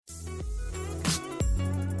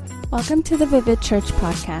Welcome to the Vivid Church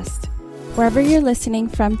podcast. Wherever you're listening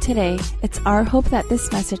from today, it's our hope that this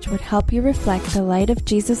message would help you reflect the light of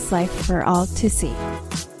Jesus' life for all to see.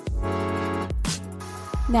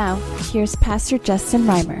 Now, here's Pastor Justin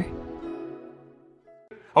Reimer.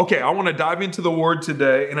 Okay, I want to dive into the Word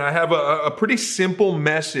today, and I have a pretty simple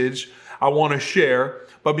message I want to share.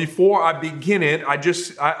 But before I begin it,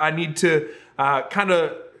 I need to kind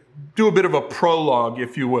of do a bit of a prologue,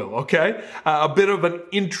 if you will, okay? A bit of an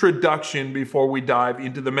introduction before we dive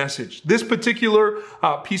into the message. This particular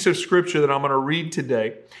piece of scripture that I'm going to read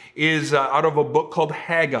today is out of a book called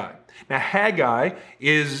Haggai. Now, Haggai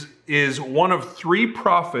is one of three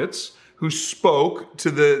prophets who spoke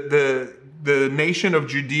to the nation of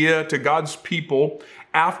Judea, to God's people,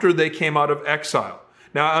 after they came out of exile.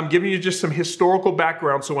 Now, I'm giving you just some historical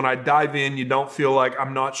background, so when I dive in, you don't feel like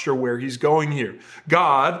I'm not sure where he's going here.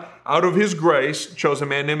 God, out of his grace, chose a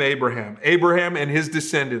man named Abraham and his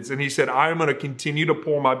descendants. And he said, I am going to continue to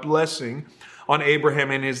pour my blessing on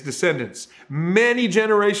Abraham and his descendants. Many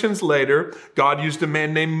generations later, God used a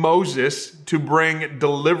man named Moses to bring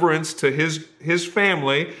deliverance to his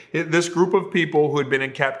family, this group of people who had been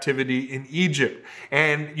in captivity in Egypt.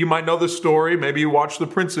 And you might know the story. Maybe you watched The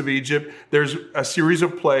Prince of Egypt. There's a series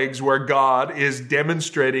of plagues where God is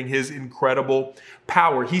demonstrating his incredible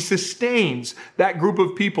power. He sustains that group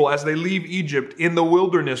of people as they leave Egypt in the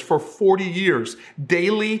wilderness for 40 years,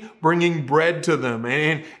 daily bringing bread to them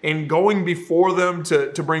and going before them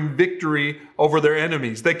to bring victory over their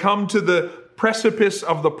enemies. They come to the precipice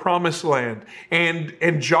of the promised land,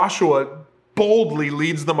 and Joshua boldly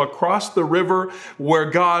leads them across the river where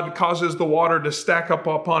God causes the water to stack up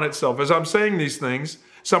upon itself. As I'm saying these things,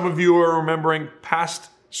 some of you are remembering past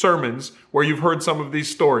sermons where you've heard some of these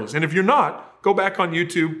stories. And if you're not, go back on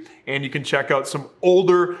YouTube and you can check out some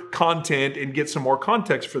older content and get some more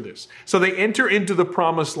context for this. So they enter into the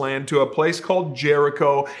promised land to a place called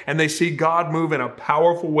Jericho, and they see God move in a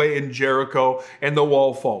powerful way in Jericho, and the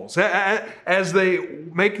wall falls. As they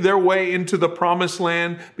make their way into the promised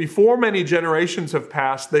land, before many generations have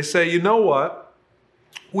passed, they say, you know what?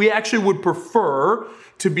 We actually would prefer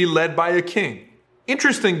to be led by a king.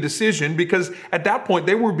 Interesting decision, because at that point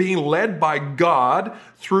they were being led by God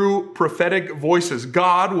through prophetic voices.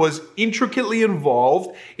 God was intricately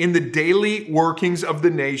involved in the daily workings of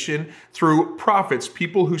the nation through prophets,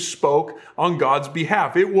 people who spoke on God's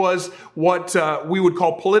behalf. It was what we would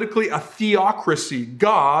call politically a theocracy.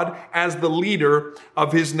 God as the leader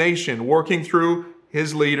of his nation, working through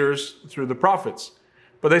his leaders, through the prophets.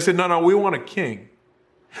 But they said, no, we want a king.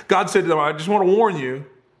 God said to them, I just want to warn you,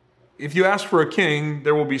 if you ask for a king,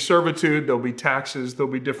 there will be servitude, there'll be taxes,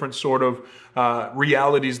 there'll be different sort of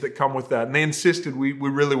realities that come with that. And they insisted, we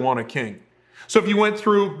really want a king. So if you went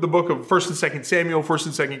through the book of 1st and 2nd Samuel,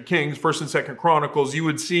 1st and 2nd Kings, 1st and 2nd Chronicles, you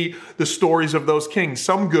would see the stories of those kings,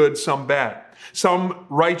 some good, some bad, some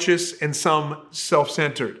righteous and some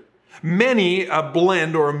self-centered. Many a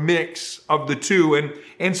blend or a mix of the two.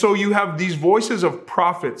 And so you have these voices of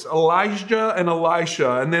prophets, Elijah and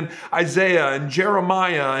Elisha, and then Isaiah and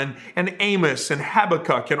Jeremiah and Amos and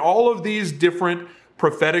Habakkuk, and all of these different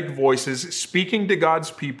prophetic voices speaking to God's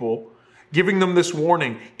people, giving them this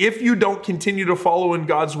warning. If you don't continue to follow in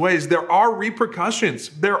God's ways, there are repercussions.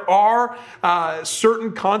 There are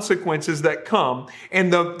certain consequences that come.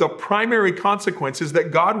 And the primary consequence is that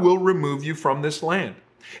God will remove you from this land.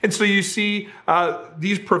 And so you see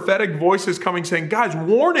these prophetic voices coming saying, guys,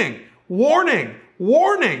 warning, warning,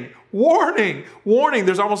 warning, warning, warning.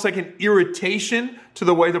 There's almost like an irritation to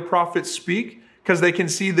the way the prophets speak because they can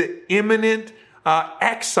see the imminent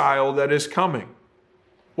exile that is coming.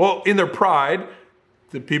 Well, in their pride,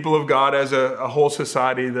 the people of God as a whole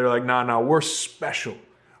society, they're like, no, we're special.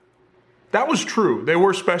 That was true. They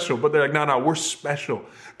were special, but they're like, no, we're special.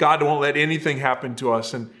 God won't let anything happen to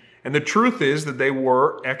us. And the truth is that they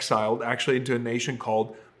were exiled actually into a nation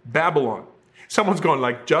called Babylon. Someone's going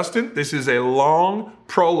like, Justin, this is a long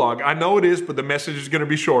prologue. I know it is, but the message is going to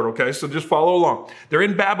be short, okay? So just follow along. They're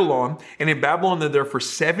in Babylon, and in Babylon they're there for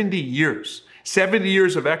 70 years. 70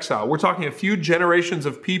 years of exile. We're talking a few generations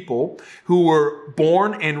of people who were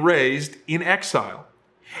born and raised in exile.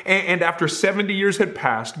 And after 70 years had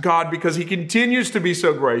passed, God, because he continues to be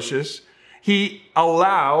so gracious, he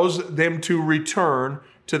allows them to return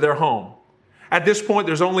to their home. At this point,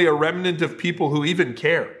 there's only a remnant of people who even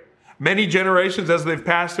care. Many generations as they've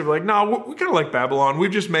passed, they're like, no, we kind of like Babylon.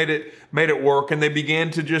 We've just made it work. And they began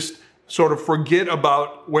to just sort of forget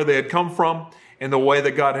about where they had come from and the way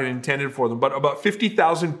that God had intended for them. But about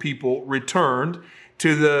 50,000 people returned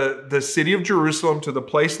to the city of Jerusalem, to the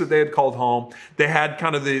place that they had called home. They had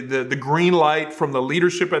kind of the green light from the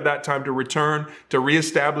leadership at that time to return, to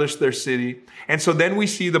reestablish their city. And so then we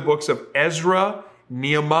see the books of Ezra,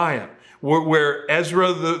 Nehemiah, where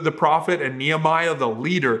Ezra, the prophet, and Nehemiah, the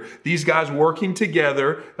leader, these guys working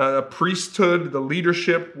together, the priesthood, the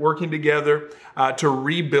leadership working together to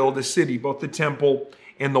rebuild a city, both the temple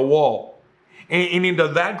and the wall. And into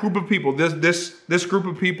that group of people, this group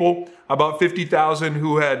of people, about 50,000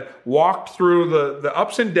 who had walked through the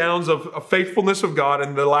ups and downs of faithfulness of God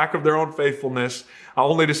and the lack of their own faithfulness,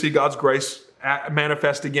 only to see God's grace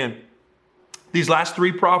manifest again. These last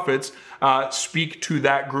three prophets speak to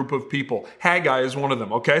that group of people. Haggai is one of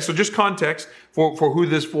them, okay? So just context for who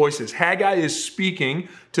this voice is. Haggai is speaking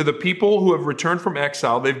to the people who have returned from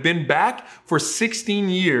exile. They've been back for 16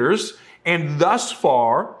 years, and thus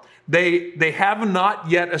far, they have not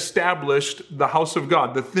yet established the house of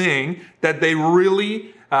God, the thing that they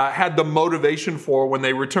really had the motivation for when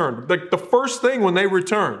they returned. The first thing when they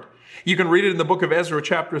returned, you can read it in the book of Ezra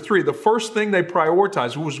chapter 3. The first thing they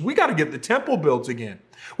prioritized was, we got to get the temple built again.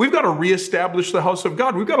 We've got to reestablish the house of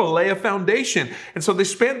God. We've got to lay a foundation. And so they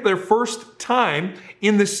spent their first time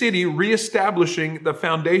in the city reestablishing the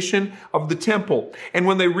foundation of the temple. And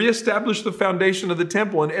when they reestablished the foundation of the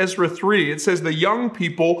temple in Ezra 3, it says the young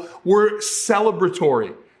people were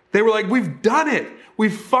celebratory. They were like, we've done it. We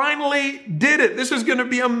finally did it. This is going to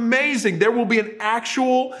be amazing. There will be an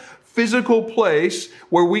actual physical place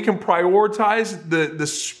where we can prioritize the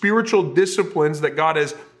spiritual disciplines that God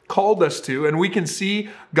has called us to, and we can see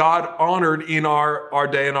God honored in our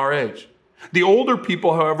day and our age. The older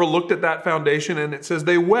people, however, looked at that foundation, and it says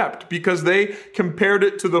they wept because they compared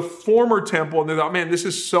it to the former temple, and they thought, man, this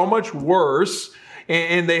is so much worse,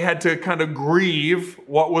 and they had to kind of grieve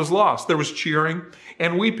what was lost. There was cheering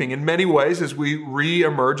and weeping. In many ways, as we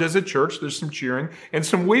re-emerge as a church, there's some cheering and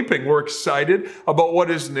some weeping. We're excited about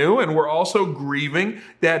what is new, and we're also grieving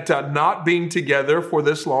that not being together for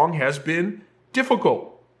this long has been difficult.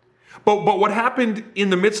 But what happened in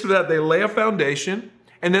the midst of that, they lay a foundation,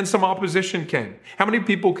 and then some opposition came. How many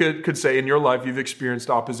people could say in your life you've experienced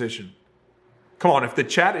opposition? Come on, if the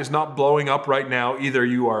chat is not blowing up right now, either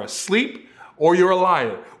you are asleep or you're a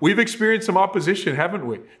liar. We've experienced some opposition, haven't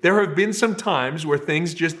we? There have been some times where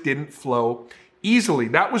things just didn't flow easily.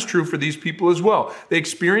 That was true for these people as well. They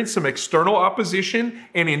experienced some external opposition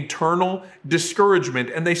and internal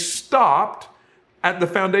discouragement, and they stopped at the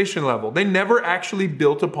foundation level. They never actually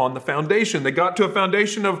built upon the foundation. They got to a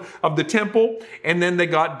foundation of the temple, and then they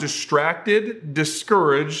got distracted,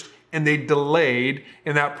 discouraged, and they delayed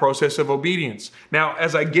in that process of obedience. Now,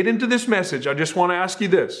 as I get into this message, I just want to ask you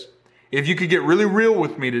this. If you could get really real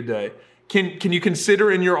with me today, can you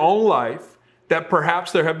consider in your own life that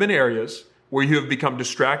perhaps there have been areas where you have become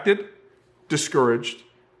distracted, discouraged,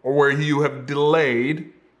 or where you have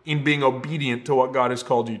delayed in being obedient to what God has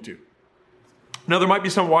called you to? Now, there might be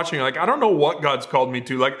some watching like, I don't know what God's called me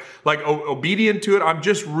to, like obedient to it. I'm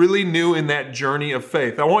just really new in that journey of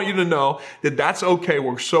faith. I want you to know that that's okay.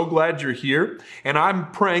 We're so glad you're here. And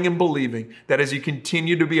I'm praying and believing that as you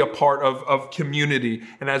continue to be a part of community,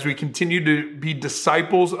 and as we continue to be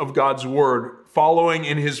disciples of God's word, following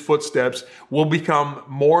in his footsteps, will become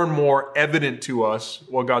more and more evident to us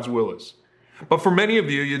what God's will is. But for many of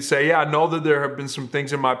you, you'd say, yeah, I know that there have been some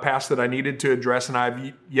things in my past that I needed to address, and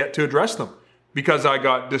I've yet to address them. Because I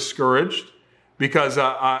got discouraged, because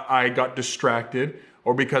I got distracted,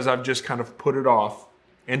 or because I've just kind of put it off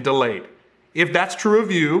and delayed. If that's true of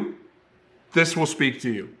you, this will speak to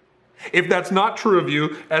you. If that's not true of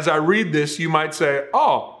you, as I read this, you might say,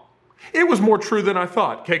 oh, it was more true than I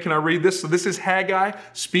thought. Okay, can I read this? So this is Haggai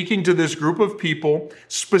speaking to this group of people,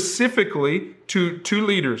 specifically to two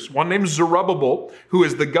leaders. One named Zerubbabel, who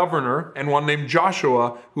is the governor, and one named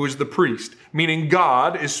Joshua, who is the priest. Meaning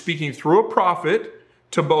God is speaking through a prophet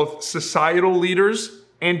to both societal leaders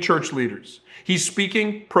and church leaders. He's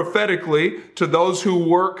speaking prophetically to those who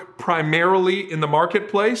work primarily in the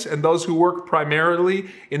marketplace and those who work primarily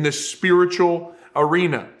in the spiritual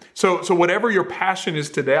arena. So whatever your passion is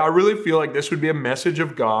today, I really feel like this would be a message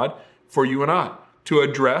of God for you and I to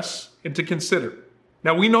address and to consider.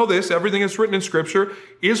 Now, we know this, everything that's written in Scripture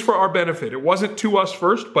is for our benefit. It wasn't to us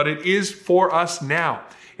first, but it is for us now.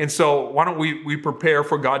 And so why don't we prepare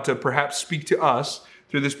for God to perhaps speak to us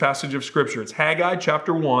through this passage of Scripture. It's Haggai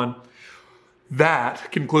chapter 1.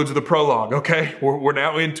 That concludes the prologue, okay? We're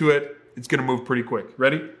now into it. It's going to move pretty quick.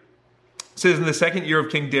 Ready? It says, in the second year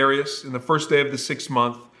of King Darius, in the first day of the 6th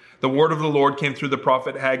month, the word of the Lord came through the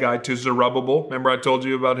prophet Haggai to Zerubbabel. Remember I told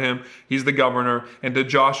you about him? He's the governor. And to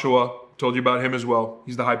Joshua, told you about him as well.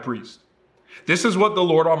 He's the high priest. This is what the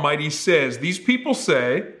Lord Almighty says. These people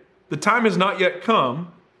say, the time has not yet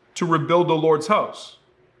come to rebuild the Lord's house.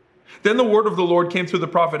 Then the word of the Lord came through the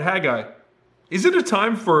prophet Haggai. Is it a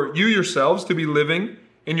time for you yourselves to be living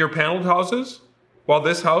in your paneled houses while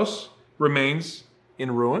this house remains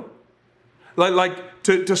in ruin?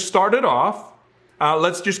 To start it off,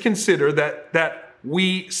 let's just consider that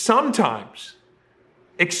we sometimes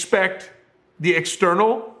expect the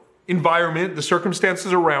external environment, the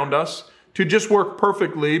circumstances around us, to just work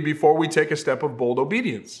perfectly before we take a step of bold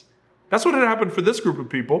obedience. That's what had happened for this group of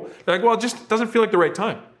people. They're like, well, it just doesn't feel like the right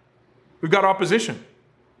time. We've got opposition.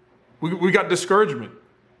 We got discouragement.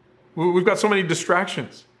 We've got so many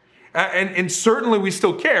distractions. And certainly we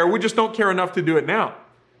still care. We just don't care enough to do it now.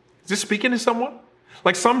 Is this speaking to someone?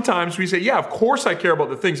 Like sometimes we say, yeah, of course I care about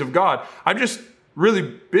the things of God. I'm just really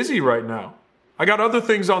busy right now. I got other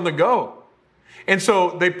things on the go. And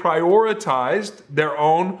so they prioritized their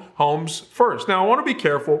own homes first. Now, I want to be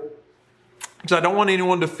careful because I don't want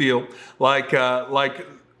anyone to feel like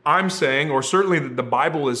I'm saying, or certainly the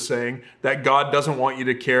Bible is saying, that God doesn't want you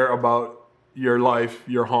to care about your life,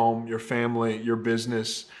 your home, your family, your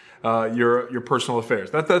business, your personal affairs.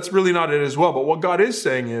 That's really not it as well. But what God is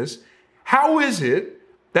saying is, how is it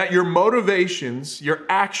that your motivations, your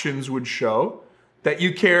actions would show that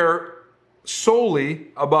you care solely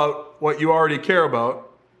about what you already care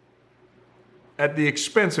about at the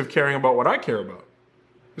expense of caring about what I care about?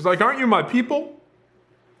 It's like, aren't you my people?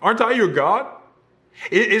 Aren't I your God?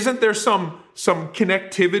 Isn't there some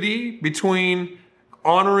connectivity between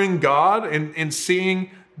honoring God and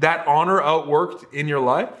seeing that honor outworked in your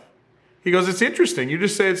life? He goes, it's interesting. You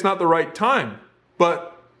just say it's not the right time,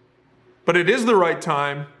 but it is the right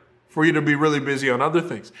time for you to be really busy on other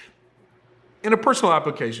things. In a personal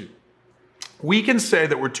application, we can say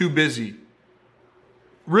that we're too busy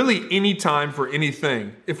really any time for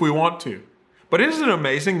anything if we want to. But isn't it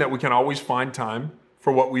amazing that we can always find time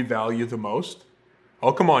for what we value the most?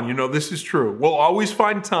 Oh, come on, this is true. We'll always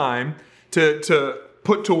find time to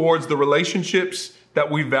put towards the relationships that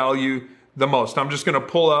we value the most. I'm just going to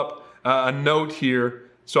pull up a note here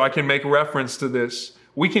so I can make reference to this.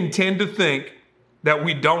 We can tend to think that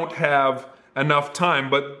we don't have enough time,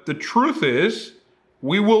 but the truth is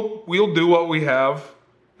we'll do what we have,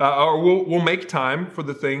 or we'll make time for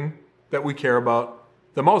the thing that we care about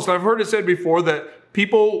the most. I've heard it said before that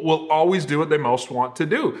people will always do what they most want to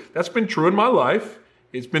do. That's been true in my life.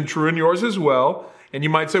 It's been true in yours as well. And you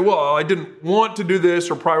might say, well, I didn't want to do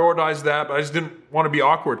this or prioritize that, but I just didn't want to be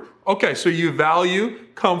awkward. Okay, so you value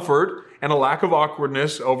comfort and a lack of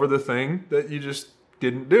awkwardness over the thing that you just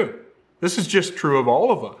didn't do. This is just true of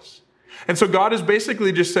all of us. And so God is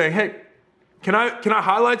basically just saying, hey, can I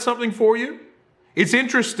highlight something for you? It's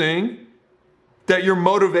interesting that your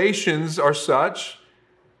motivations are such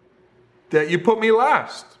that you put me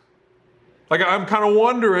last. Like, I'm kind of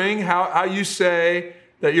wondering how you say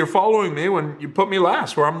that you're following me when you put me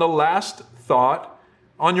last, where I'm the last thought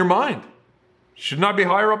on your mind. Shouldn't I be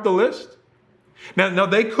higher up the list? Now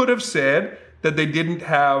they could have said that they didn't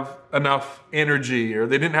have enough energy or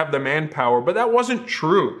they didn't have the manpower, but that wasn't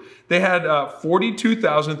true. They had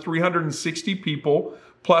 42,360 people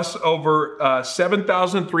plus over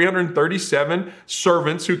 7,337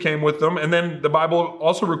 servants who came with them. And then the Bible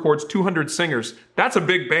also records 200 singers. That's a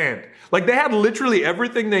big band. Like, they had literally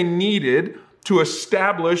everything they needed to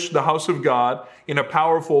establish the house of God in a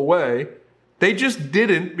powerful way. They just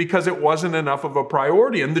didn't because it wasn't enough of a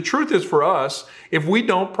priority. And the truth is, for us, if we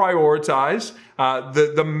don't prioritize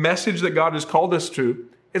the message that God has called us to,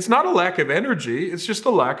 it's not a lack of energy, it's just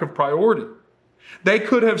a lack of priority. They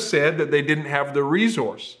could have said that they didn't have the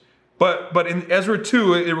resource. But in Ezra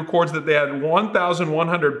 2, it records that they had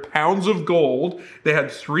 1,100 pounds of gold. They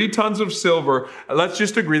had 3 tons of silver. Let's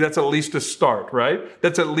just agree that's at least a start, right?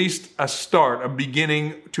 That's at least a start, a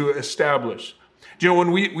beginning to establish. You know,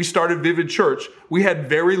 when we started Vivid Church, we had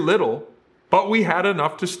very little, but we had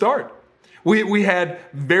enough to start. We had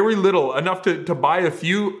very little, enough to buy a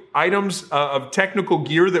few items of technical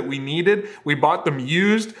gear that we needed. We bought them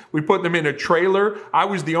used. We put them in a trailer. I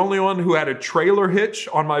was the only one who had a trailer hitch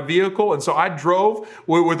on my vehicle. And so I drove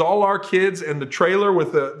with all our kids and the trailer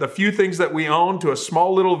with the few things that we owned to a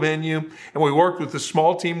small little venue. And we worked with the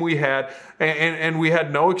small team we had. And we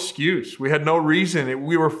had no excuse. We had no reason.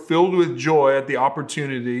 We were filled with joy at the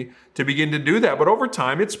opportunity to begin to do that. But over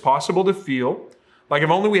time, it's possible to feel like if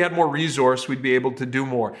only we had more resource, we'd be able to do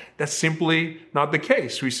more. That's simply not the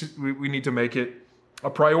case. We need to make it a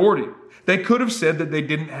priority. They could have said that they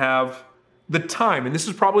didn't have the time. And this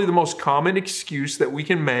is probably the most common excuse that we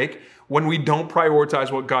can make when we don't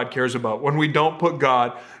prioritize what God cares about, when we don't put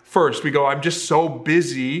God first. We go, I'm just so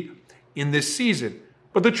busy in this season.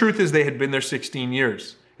 But the truth is they had been there 16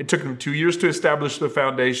 years. It took them 2 years to establish the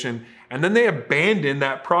foundation, and then they abandoned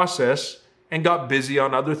that process and got busy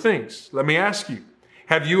on other things. Let me ask you,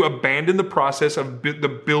 have you abandoned the process of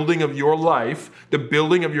the building of your life, the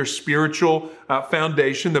building of your spiritual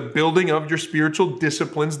foundation, the building of your spiritual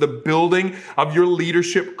disciplines, the building of your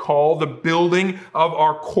leadership call, the building of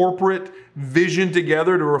our corporate vision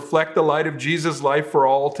together to reflect the light of Jesus' life for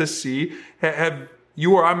all to see? Have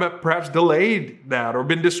you or I perhaps delayed that or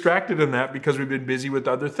been distracted in that because we've been busy with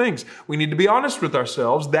other things? We need to be honest with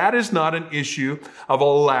ourselves. That is not an issue of a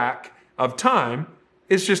lack of time.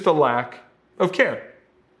 It's just a lack of care.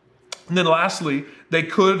 And then lastly, they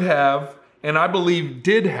could have, and I believe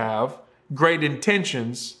did have, great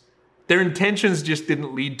intentions. Their intentions just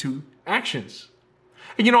didn't lead to actions.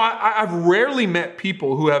 And I've rarely met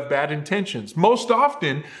people who have bad intentions. Most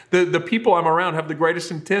often, the people I'm around have the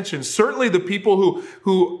greatest intentions. Certainly the people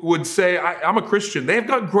who would say, I'm a Christian, they've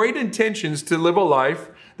got great intentions to live a life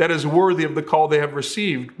that is worthy of the call they have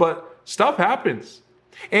received. But stuff happens.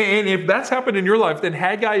 And if that's happened in your life, then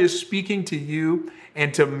Haggai is speaking to you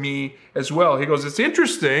and to me as well. He goes, it's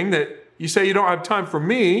interesting that you say you don't have time for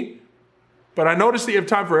me, but I notice that you have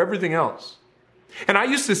time for everything else. And I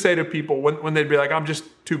used to say to people when they'd be like, I'm just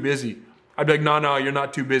too busy. I'd be like, no, you're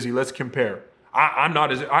not too busy. Let's compare.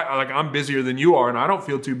 I'm busier than you are, and I don't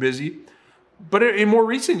feel too busy. But in more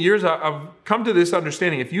recent years, I've come to this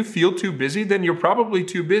understanding. If you feel too busy, then you're probably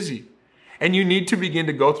too busy. And you need to begin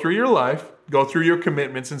to go through your life, go through your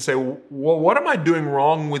commitments and say, well, what am I doing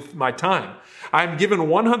wrong with my time? I'm given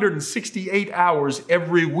 168 hours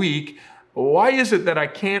every week. Why is it that I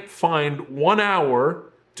can't find 1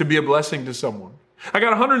 hour to be a blessing to someone? I got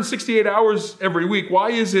 168 hours every week.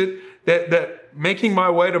 Why is it that making my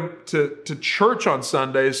way to church on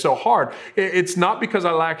Sunday is so hard? It's not because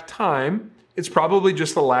I lack time. It's probably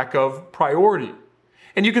just a lack of priority.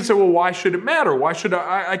 And you can say, well, why should it matter? Why should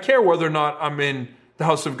I care whether or not I'm in the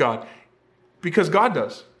house of God? Because God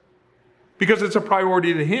does. Because it's a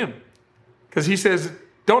priority to Him. Because He says,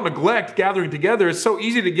 don't neglect gathering together. It's so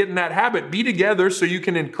easy to get in that habit. Be together so you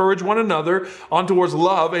can encourage one another on towards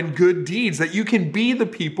love and good deeds, that you can be the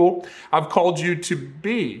people I've called you to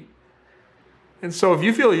be. And so if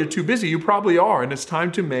you feel you're too busy, you probably are, and it's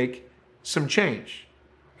time to make some change.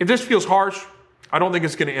 If this feels harsh, I don't think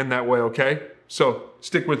it's going to end that way, okay? So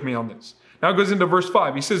stick with me on this. Now it goes into verse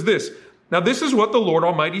 5. He says this, now this is what the Lord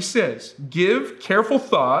Almighty says, give careful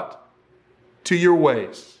thought to your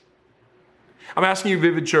ways. I'm asking you,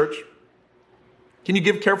 Vivid Church, can you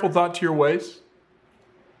give careful thought to your ways?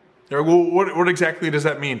 Well, what exactly does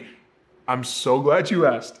that mean? I'm so glad you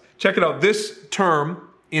asked. Check it out. This term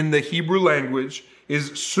in the Hebrew language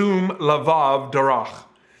is sum lavav darach.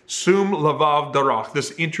 Sum lavav darach,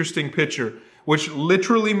 this interesting picture, which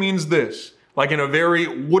literally means this. Like in a very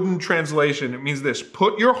wooden translation, it means this.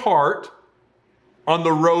 Put your heart on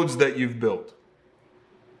the roads that you've built.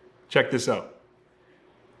 Check this out.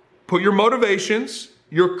 Put your motivations,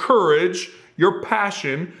 your courage, your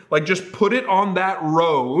passion, like just put it on that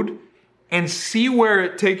road and see where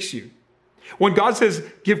it takes you. When God says,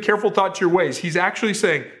 give careful thought to your ways, He's actually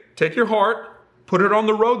saying, take your heart, put it on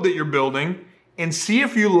the road that you're building, and see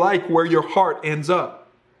if you like where your heart ends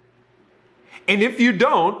up. And if you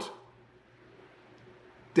don't,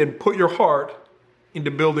 then put your heart into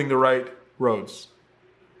building the right roads.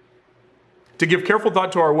 To give careful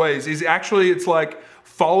thought to our ways is actually, it's like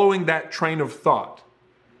following that train of thought.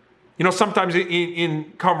 Sometimes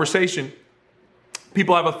in conversation,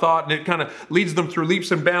 people have a thought and it kind of leads them through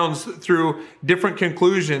leaps and bounds through different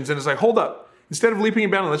conclusions. And it's like, hold up. Instead of leaping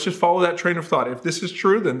and bounding, let's just follow that train of thought. If this is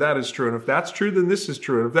true, then that is true. And if that's true, then this is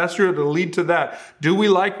true. And if that's true, it'll lead to that. Do we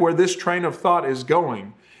like where this train of thought is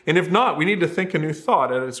going? And if not, we need to think a new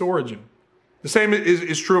thought at its origin. The same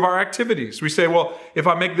is true of our activities. We say, well, if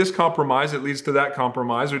I make this compromise, it leads to that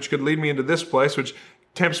compromise, which could lead me into this place, which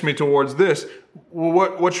tempts me towards this.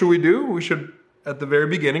 Well, what should we do? We should, at the very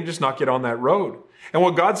beginning, just not get on that road. And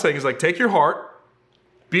what God's saying is like, take your heart,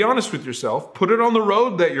 be honest with yourself, put it on the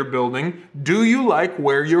road that you're building. Do you like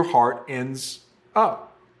where your heart ends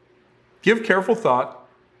up? Give careful thought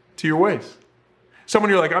to your ways. Someone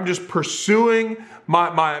you're like, I'm just pursuing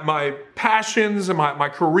my passions and my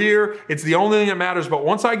career. It's the only thing that matters. But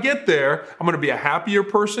once I get there, I'm going to be a happier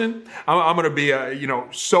person. I'm going to be,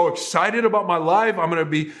 so excited about my life. I'm going to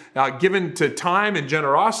be given to time and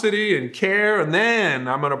generosity and care. And then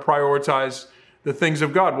I'm going to prioritize the things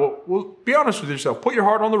of God. Well, be honest with yourself. Put your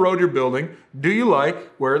heart on the road you're building. Do you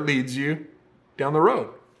like where it leads you down the road?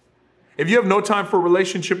 If you have no time for a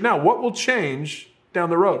relationship now, what will change down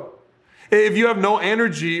the road? If you have no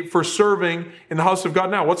energy for serving in the house of God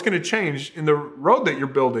now, what's going to change in the road that you're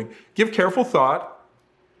building? Give careful thought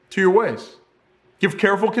to your ways. Give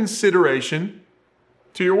careful consideration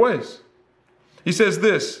to your ways. He says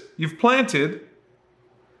this, you've planted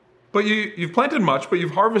much, but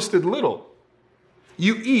you've harvested little.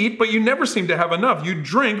 You eat, but you never seem to have enough. You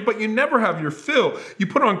drink, but you never have your fill. You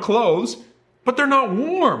put on clothes, but they're not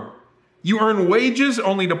warm. You earn wages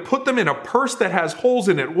only to put them in a purse that has holes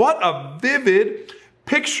in it. What a vivid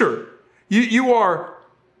picture. You are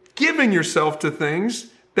giving yourself to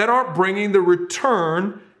things that aren't bringing the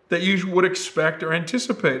return that you would expect or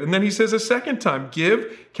anticipate. And then he says a second time,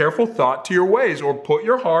 give careful thought to your ways, or put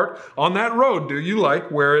your heart on that road. Do you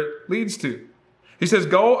like where it leads to? He says,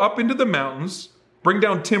 go up into the mountains, bring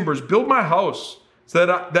down timbers, build my house, so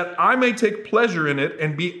that I may take pleasure in it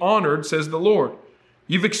and be honored, says the Lord.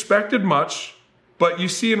 You've expected much, but you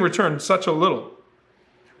see in return such a little.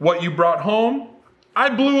 What you brought home, I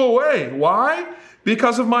blew away. Why?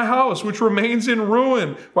 Because of my house, which remains in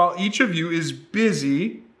ruin, while each of you is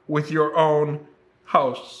busy with your own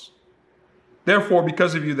house. Therefore,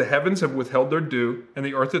 because of you, the heavens have withheld their dew, and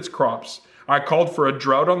the earth its crops. I called for a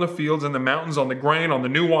drought on the fields and the mountains, on the grain, on the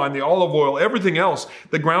new wine, the olive oil, everything else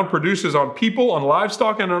the ground produces, on people, on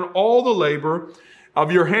livestock, and on all the labor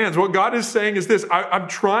of your hands. What God is saying is this, I'm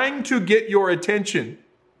trying to get your attention.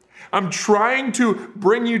 I'm trying to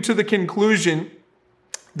bring you to the conclusion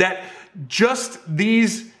that just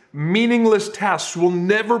these meaningless tasks will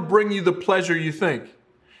never bring you the pleasure you think.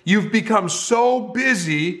 You've become so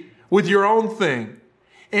busy with your own thing,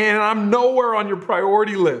 and I'm nowhere on your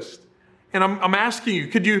priority list. And I'm asking you,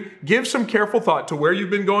 could you give some careful thought to where you've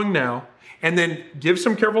been going now, and then give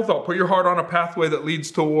some careful thought, put your heart on a pathway that leads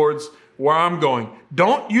towards where I'm going.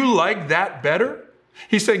 Don't you like that better?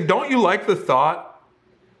 He's saying, don't you like the thought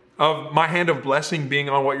of my hand of blessing being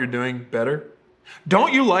on what you're doing better?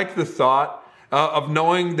 Don't you like the thought of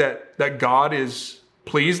knowing that God is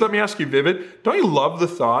pleased? Let me ask you, Vivid, don't you love the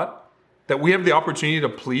thought that we have the opportunity to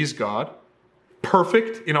please God,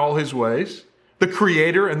 perfect in all his ways, the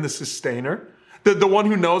creator and the sustainer, the one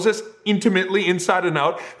who knows us intimately inside and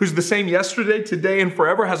out, who's the same yesterday, today, and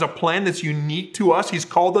forever, has a plan that's unique to us. He's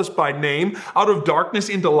called us by name out of darkness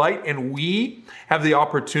into light, and we have the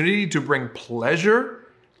opportunity to bring pleasure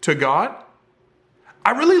to God.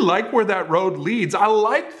 I really like where that road leads. I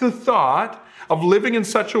like the thought of living in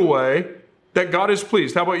such a way that God is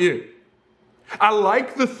pleased. How about you? I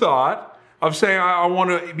like the thought of saying I want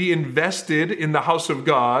to be invested in the house of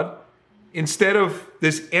God instead of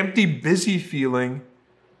this empty, busy feeling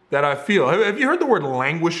that I feel. Have you heard the word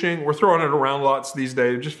languishing? We're throwing it around lots these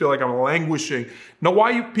days. I just feel like I'm languishing. Know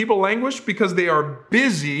why people languish? Because they are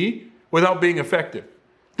busy without being effective.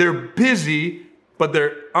 They're busy, but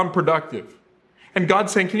they're unproductive. And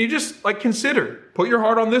God's saying, can you just consider, put your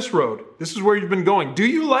heart on this road. This is where you've been going. Do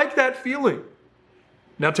you like that feeling?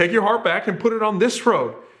 Now take your heart back and put it on this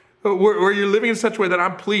road where you're living in such a way that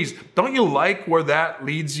I'm pleased. Don't you like where that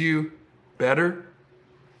leads you better?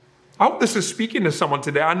 I hope this is speaking to someone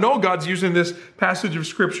today. I know God's using this passage of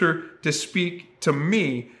scripture to speak to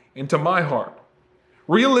me and to my heart.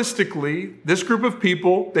 Realistically, this group of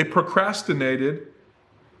people, they procrastinated,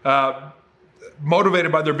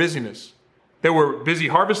 motivated by their busyness. They were busy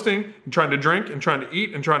harvesting and trying to drink and trying to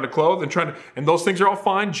eat and trying to clothe and those things are all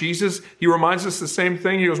fine. Jesus, he reminds us the same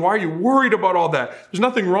thing. He goes, why are you worried about all that? There's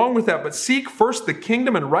nothing wrong with that, but seek first the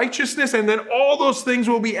kingdom and righteousness, and then all those things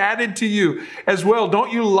will be added to you as well.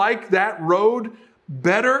 Don't you like that road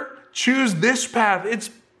better? Choose this path.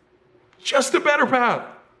 It's just a better path.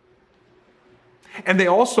 And they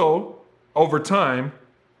also, over time,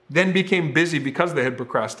 then became busy because they had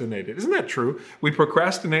procrastinated. Isn't that true? We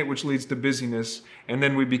procrastinate, which leads to busyness, and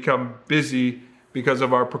then we become busy because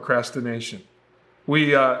of our procrastination. We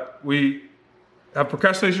have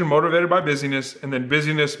procrastination motivated by busyness, and then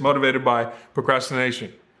busyness motivated by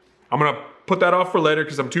procrastination. I'm going to put that off for later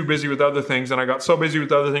because I'm too busy with other things, and I got so busy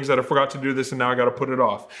with other things that I forgot to do this, and now I got to put it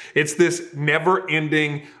off. It's this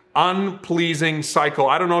never-ending, unpleasing cycle.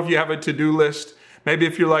 I don't know if you have a to-do list. Maybe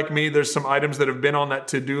if you're like me, there's some items that have been on that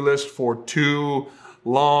to-do list for too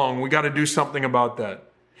long. We got to do something about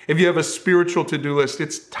that. If you have a spiritual to-do list,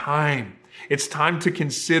 it's time. It's time to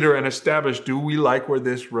consider and establish, do we like where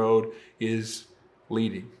this road is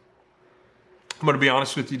leading? I'm going to be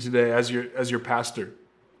honest with you today as your pastor.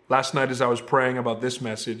 Last night as I was praying about this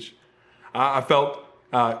message, I felt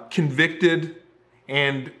convicted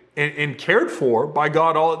and cared for by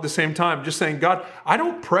God all at the same time. Just saying, God, I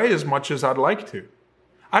don't pray as much as I'd like to.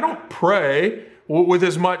 I don't pray with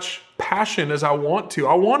as much passion passion as I want to.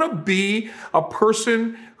 I want to be a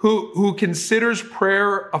person who considers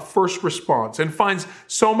prayer a first response and finds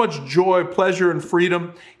so much joy, pleasure, and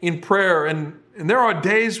freedom in prayer. And there are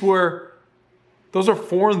days where those are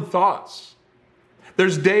foreign thoughts.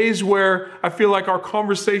 There's days where I feel like our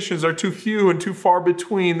conversations are too few and too far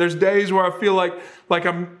between. There's days where I feel like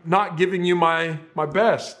I'm not giving you my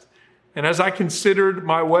best. And as I considered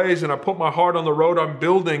my ways and I put my heart on the road I'm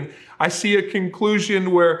building, I see a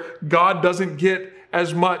conclusion where God doesn't get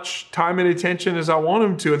as much time and attention as I want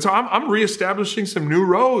him to. And so I'm reestablishing some new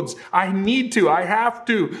roads. I need to, I have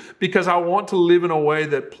to, because I want to live in a way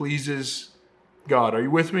that pleases God. Are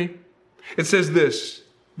you with me? It says this,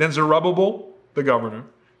 then Zerubbabel, the governor,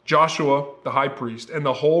 Joshua, the high priest, and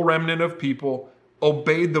the whole remnant of people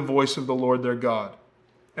obeyed the voice of the Lord their God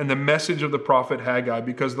and the message of the prophet Haggai,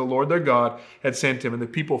 because the Lord their God had sent him, and the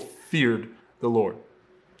people feared the Lord.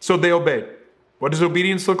 So they obeyed. What does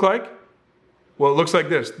obedience look like? Well, it looks like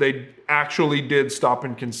this. They actually did stop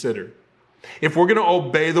and consider. If we're going to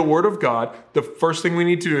obey the word of God, the first thing we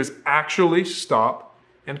need to do is actually stop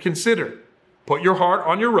and consider. Put your heart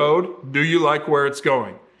on your road. Do you like where it's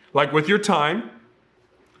going? Like with your time,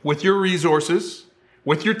 with your resources,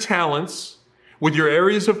 with your talents, with your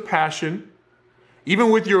areas of passion,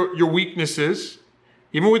 even with your weaknesses,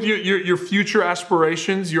 even with your future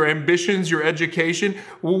aspirations, your ambitions, your education,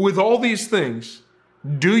 with all these things,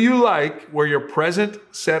 do you like where your present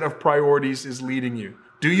set of priorities is leading you?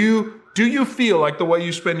 Do you feel like the way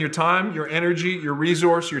you spend your time, your energy, your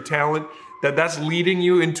resource, your talent, that's leading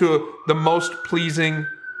you into the most pleasing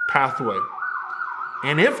pathway?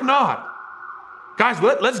 And if not, guys,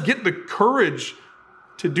 let's get the courage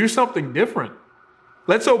to do something different.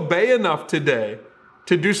 Let's obey enough today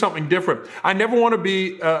to do something different. I never want to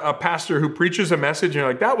be a pastor who preaches a message and you're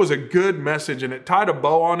like, that was a good message and it tied a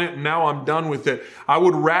bow on it and now I'm done with it. I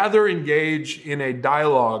would rather engage in a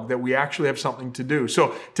dialogue that we actually have something to do.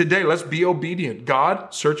 So today, let's be obedient.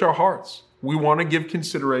 God, search our hearts. We want to give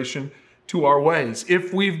consideration to our ways.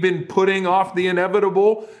 If we've been putting off the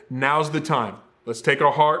inevitable, now's the time. Let's take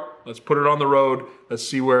our heart, let's put it on the road, let's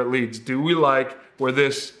see where it leads. Do we like where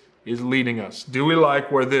this is leading us? Do we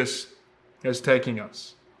like where this is taking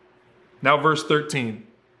us? Now verse 13,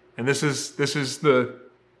 and this is the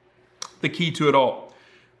key to it all.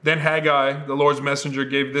 Then Haggai, the Lord's messenger,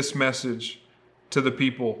 gave this message to the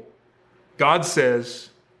people. God says,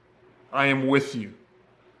 I am with you.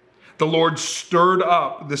 The Lord stirred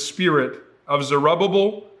up the spirit of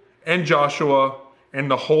Zerubbabel and Joshua and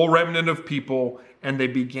the whole remnant of people, and they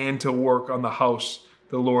began to work on the house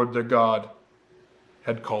the Lord their God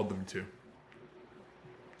had called them to.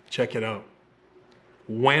 Check it out.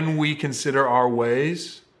 When we consider our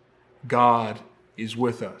ways, God is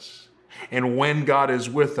with us. And when God is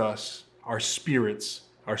with us, our spirits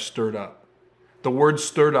are stirred up. The word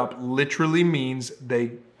stirred up literally means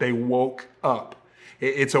they woke up.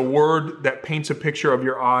 It's a word that paints a picture of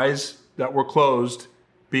your eyes that were closed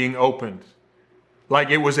being opened. Like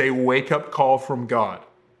it was a wake-up call from God.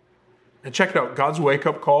 And check it out. God's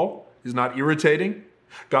wake-up call is not irritating.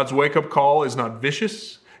 God's wake-up call is not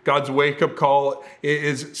vicious. God's wake-up call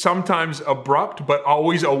is sometimes abrupt, but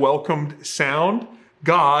always a welcomed sound.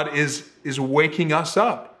 God is waking us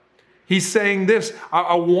up. He's saying this,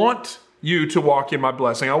 I want you to walk in my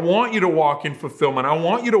blessing. I want you to walk in fulfillment. I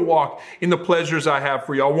want you to walk in the pleasures I have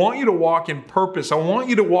for you. I want you to walk in purpose. I want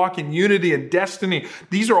you to walk in unity and destiny.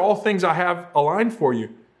 These are all things I have aligned for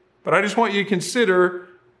you. But I just want you to consider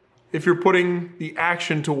if you're putting the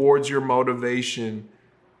action towards your motivation.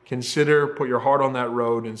 Consider, put your heart on that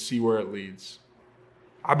road and see where it leads.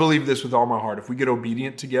 I believe this with all my heart. If we get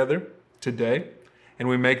obedient together today, and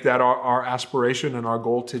we make that our aspiration and our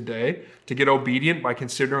goal today, to get obedient by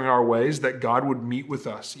considering our ways, that God would meet with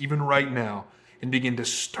us even right now and begin to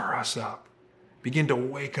stir us up, begin to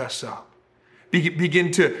wake us up,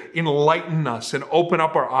 begin to enlighten us and open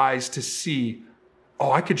up our eyes to see,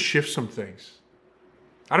 oh, I could shift some things.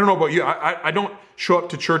 I don't know about you. I don't show up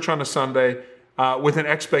to church on a Sunday with an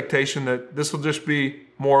expectation that this will just be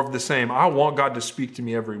more of the same. I want God to speak to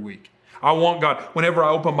me every week. I want God, whenever I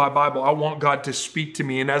open my Bible, I want God to speak to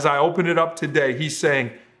me. And as I open it up today, he's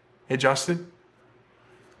saying, hey, Justin,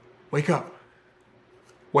 wake up.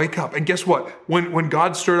 Wake up. And guess what? When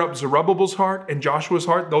God stirred up Zerubbabel's heart and Joshua's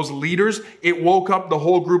heart, those leaders, it woke up the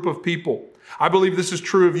whole group of people. I believe this is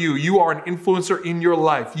true of you. You are an influencer in your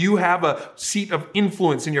life. You have a seat of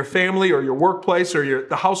influence in your family or your workplace or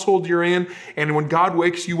the household you're in. And when God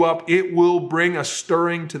wakes you up, it will bring a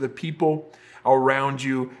stirring to the people around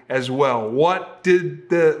you as well. What did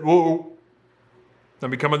Let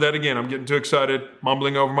me come at that again. I'm getting too excited,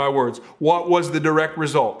 mumbling over my words. What was the direct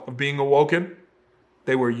result of being awoken?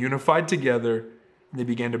 They were unified together and they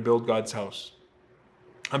began to build God's house.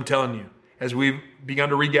 I'm telling you, as we've begun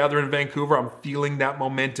to regather in Vancouver, I'm feeling that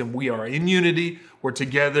momentum. We are in unity, we're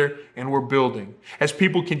together, and we're building. As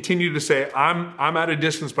people continue to say, I'm at a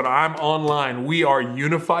distance, but I'm online, we are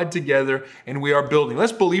unified together and we are building.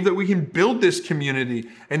 Let's believe that we can build this community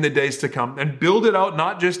in the days to come and build it out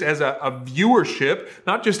not just as a viewership,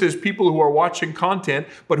 not just as people who are watching content,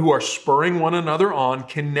 but who are spurring one another on,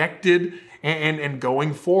 connected and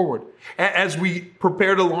going forward. As we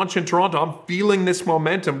prepare to launch in Toronto, I'm feeling this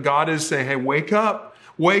momentum. God is saying, hey, wake up,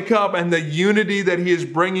 and the unity that he is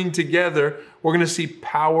bringing together, we're going to see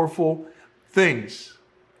powerful things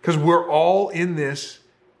because we're all in this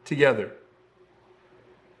together.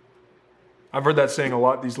 I've heard that saying a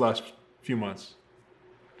lot these last few months.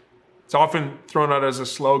 It's often thrown out as a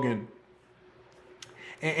slogan.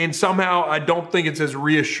 And somehow I don't think it's as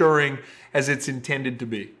reassuring as it's intended to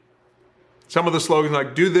be. Some of the slogans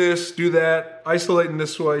like do this, do that, isolate in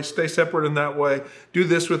this way, stay separate in that way, do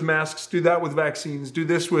this with masks, do that with vaccines, do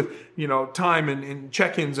this with, time and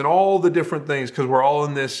check-ins and all the different things because we're all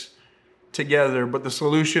in this together. But the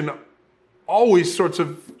solution always sort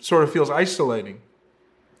of feels isolating.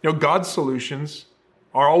 God's solutions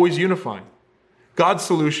are always unifying. God's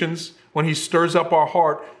solutions, when he stirs up our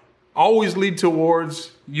heart, always lead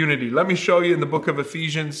towards unity. Let me show you in the book of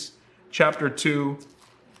Ephesians chapter 2.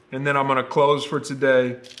 And then I'm going to close for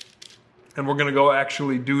today, and we're going to go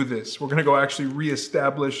actually do this. We're going to go actually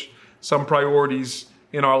reestablish some priorities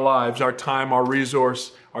in our lives, our time, our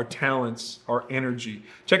resource, our talents, our energy.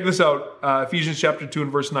 Check this out, Ephesians chapter 2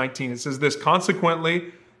 and verse 19. It says this,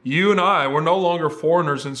 consequently, you and I, we're no longer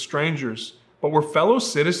foreigners and strangers, but we're fellow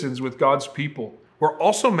citizens with God's people. We're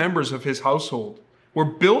also members of his household. We're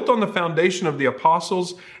built on the foundation of the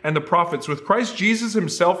apostles and the prophets, with Christ Jesus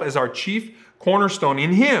himself as our chief cornerstone.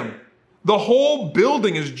 In him, the whole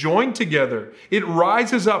building is joined together. It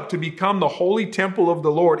rises up to become the holy temple of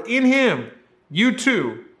the Lord. In him, you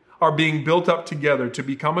too are being built up together to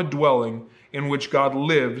become a dwelling in which God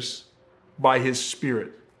lives by his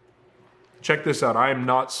Spirit. Check this out. I am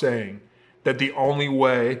not saying that the only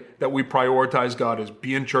way that we prioritize God is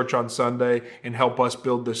be in church on Sunday and help us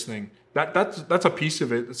build this thing. That's a piece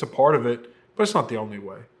of it. It's a part of it, but it's not the only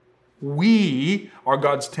way. We are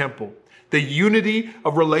God's temple. The unity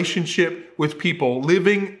of relationship with people,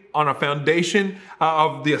 living on a foundation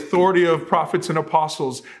of the authority of prophets and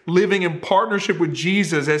apostles, living in partnership with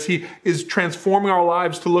Jesus as he is transforming our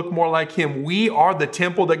lives to look more like him. We are the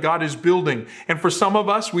temple that God is building. And for some of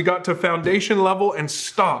us, we got to foundation level and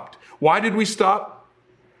stopped. Why did we stop?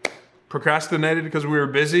 Procrastinated because we were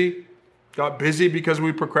busy. Got busy because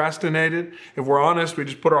we procrastinated. If we're honest, we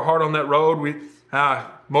just put our heart on that road. We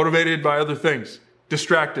motivated by other things.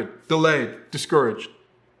 Distracted, delayed, discouraged.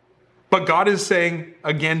 But God is saying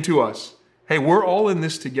again to us, hey, we're all in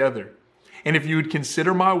this together. And if you would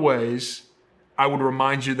consider my ways, I would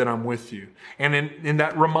remind you that I'm with you. And in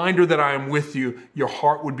that reminder that I am with you, your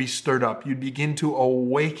heart would be stirred up. You'd begin to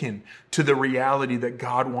awaken to the reality that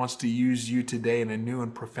God wants to use you today in a new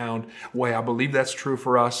and profound way. I believe that's true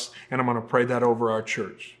for us, and I'm going to pray that over our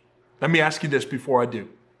church. Let me ask you this before I do.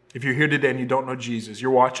 If you're here today and you don't know Jesus,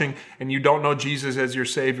 you're watching and you don't know Jesus as your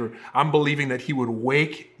Savior, I'm believing that he would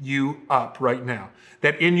wake you up right now.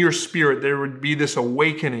 That in your spirit there would be this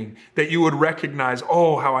awakening, that you would recognize,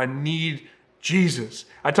 oh, how I need Jesus.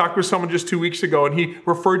 I talked with someone just 2 weeks ago and he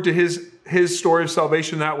referred to his story of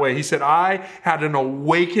salvation that way. He said, I had an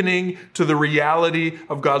awakening to the reality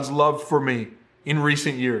of God's love for me in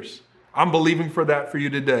recent years. I'm believing for that for you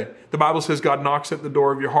today. The Bible says God knocks at the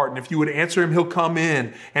door of your heart. And if you would answer him, he'll come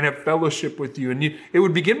in and have fellowship with you. And it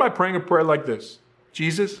would begin by praying a prayer like this.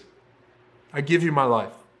 Jesus, I give you my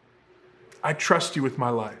life. I trust you with my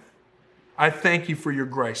life. I thank you for your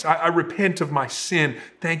grace. I repent of my sin.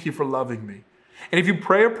 Thank you for loving me. And if you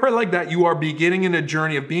pray a prayer like that, you are beginning in a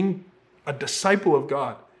journey of being a disciple of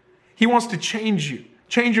God. He wants to change you.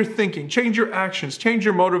 Change your thinking, change your actions, change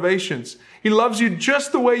your motivations. He loves you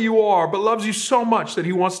just the way you are, but loves you so much that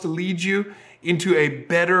he wants to lead you into a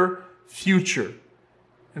better future.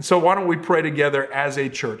 And so why don't we pray together as a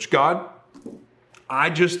church? God, I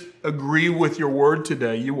just agree with your word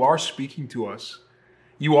today. You are speaking to us.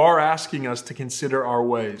 You are asking us to consider our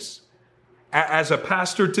ways. As a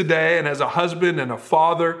pastor today and as a husband and a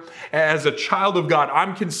father, as a child of God,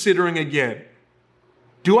 I'm considering again,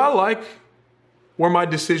 do I like where my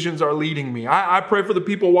decisions are leading me? I pray for the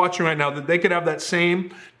people watching right now that they could have that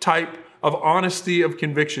same type of honesty of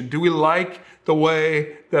conviction. Do we like the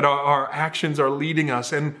way that our actions are leading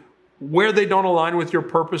us? And where they don't align with your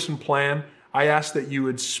purpose and plan, I ask that you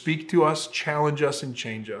would speak to us, challenge us, and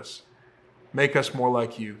change us. Make us more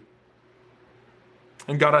like you.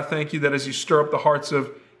 And God, I thank you that as you stir up the hearts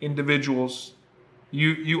of individuals,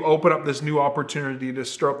 you open up this new opportunity to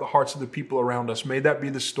stir up the hearts of the people around us. May that be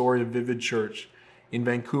the story of Vivid Church in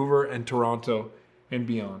Vancouver and Toronto and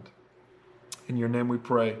beyond. In your name we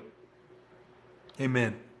pray.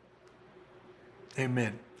 Amen.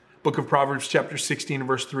 Amen. Book of Proverbs chapter 16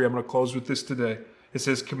 verse 3. I'm going to close with this today. It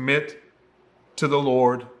says, commit to the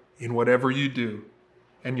Lord in whatever you do,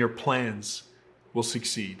 and your plans will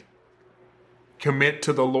succeed. Commit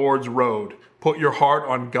to the Lord's road. Put your heart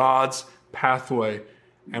on God's pathway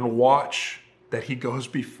and watch that he goes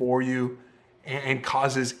before you and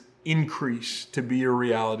causes increase to be your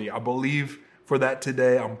reality. I believe for that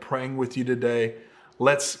today. I'm praying with you today.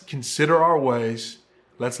 Let's consider our ways.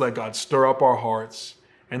 Let's let God stir up our hearts.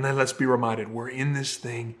 And then let's be reminded we're in this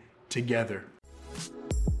thing together.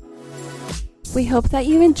 We hope that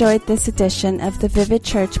you enjoyed this edition of the Vivid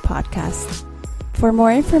Church podcast. For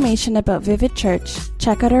more information about Vivid Church,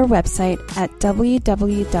 check out our website at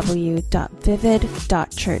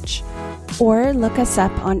www.vivid.church or look us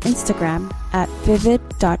up on Instagram at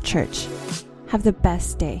vivid.church. Have the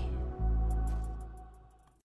best day.